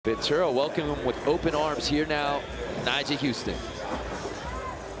Ventura welcome him with open arms here now, Nigel Houston.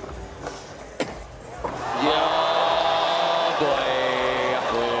 Oh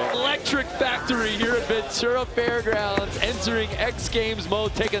boy. Electric factory here at Ventura Fairgrounds, entering X Games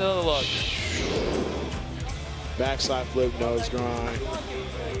mode. Take another look. Backside flip nose grind.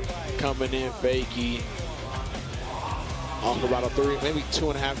 Coming in fakie. Off about a maybe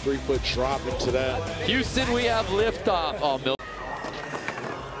 2.5, 3 foot drop into that. Houston, we have liftoff. Oh,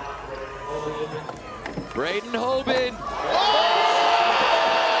 Braden Hoban. Oh!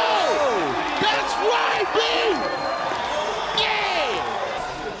 That's right, B!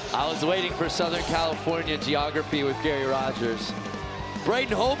 Yeah! I was waiting for Southern California geography with Gary Rogers.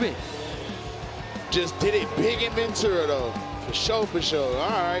 Braden Hoban. Just did it big in Ventura, though. For sure, for sure. All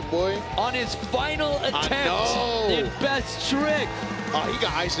right, boy. On his final attempt in best trick. Oh, he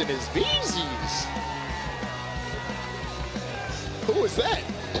got ice in his Yeezys. Who is that?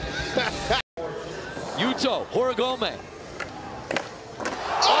 Yuto Horigome.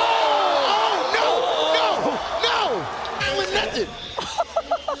 Nothing.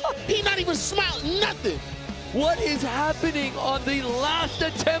 He not even smiling, nothing. What is happening on the last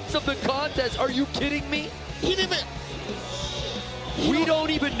attempts of the contest? Are you kidding me? He didn't even. We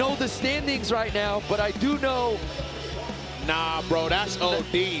don't even know the standings right now, but I do know. Nah, bro, that's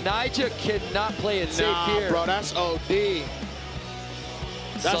OD. Nigel cannot play it safe here. Nah, bro, that's OD.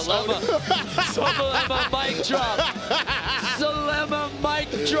 That's Salema mic drop. Salema mic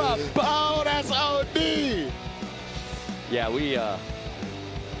drop. Oh, that's OD. Yeah, we